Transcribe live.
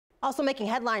Also making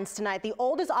headlines tonight, the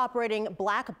oldest operating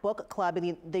black book club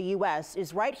in the U.S.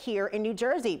 is right here in New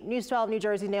Jersey. News 12 New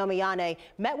Jersey's Naomi Yane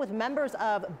met with members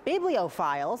of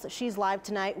Bibliophiles. She's live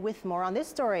tonight with more on this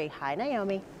story. Hi,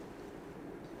 Naomi.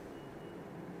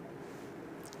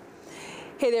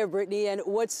 Hey there, Brittany. And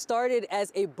what started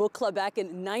as a book club back in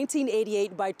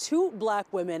 1988 by two black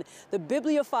women, the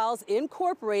Bibliophiles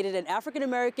Incorporated, an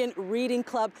African-American reading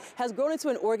club, has grown into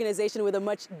an organization with a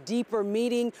much deeper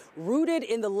meaning, rooted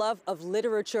in the love of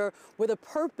literature, with a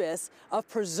purpose of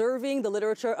preserving the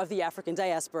literature of the African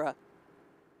diaspora.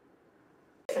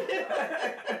 You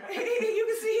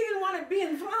can see he didn't want to be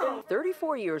involved.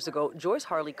 34 years ago, Joyce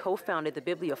Harley co-founded the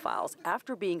Bibliophiles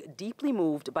after being deeply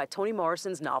moved by Toni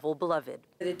Morrison's novel, Beloved.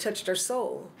 It touched our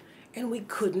soul, and we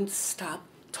couldn't stop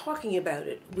talking about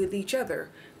it with each other,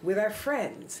 with our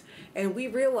friends. And we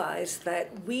realized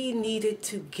that we needed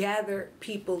to gather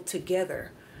people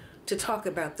together to talk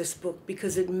about this book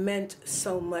because it meant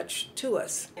so much to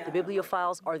us. The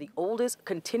Bibliophiles are the oldest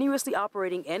continuously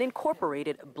operating and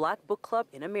incorporated black book club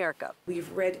in America. We've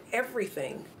read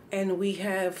everything, and we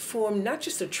have formed not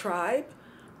just a tribe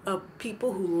of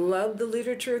people who love the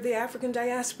literature of the African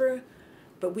diaspora,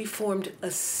 but we formed a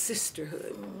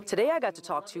sisterhood. Today I got to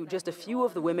talk to just a few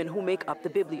of the women who make up the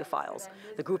Bibliophiles.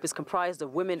 The group is comprised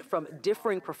of women from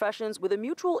differing professions with a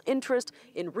mutual interest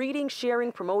in reading,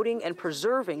 sharing, promoting, and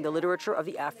preserving the literature of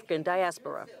the African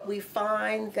diaspora. We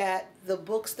find that the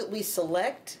books that we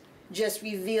select just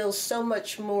reveal so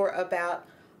much more about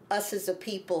us as a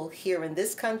people here in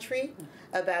this country,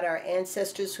 about our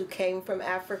ancestors who came from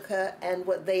Africa and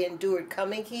what they endured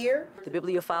coming here. The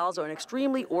Bibliophiles are an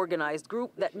extremely organized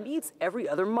group that meets every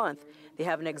other month. They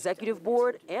have an executive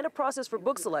board and a process for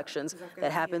book selections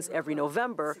that happens every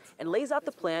November and lays out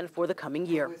the plan for the coming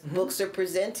year. Books are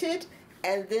presented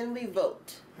and then we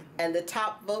vote. And the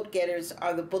top vote getters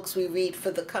are the books we read for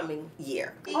the coming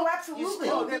year. Oh, absolutely.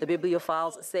 The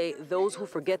Bibliophiles say those who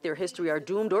forget their history are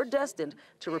doomed or destined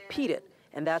to repeat it.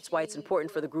 And that's why it's important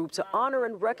for the group to honor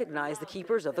and recognize the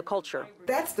keepers of the culture.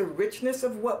 That's the richness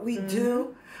of what we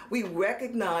do. We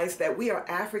recognize that we are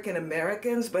African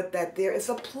Americans, but that there is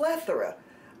a plethora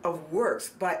of works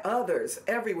by others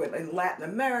everywhere in Latin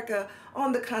America,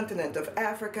 on the continent of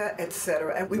Africa,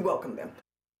 etc., and we welcome them.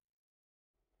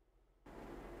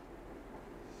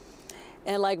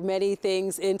 And like many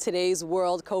things in today's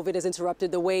world, COVID has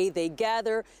interrupted the way they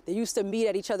gather. They used to meet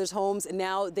at each other's homes, and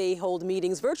now they hold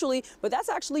meetings virtually. But that's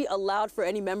actually allowed for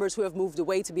any members who have moved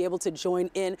away to be able to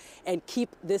join in and keep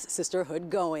this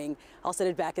sisterhood going. I'll send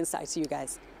it back inside to you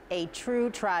guys. A true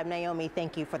tribe. Naomi,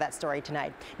 thank you for that story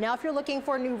tonight. Now, if you're looking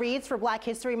for new reads for Black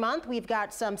History Month, we've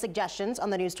got some suggestions on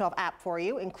the News 12 app for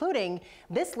you, including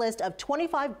this list of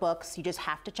 25 books you just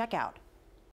have to check out.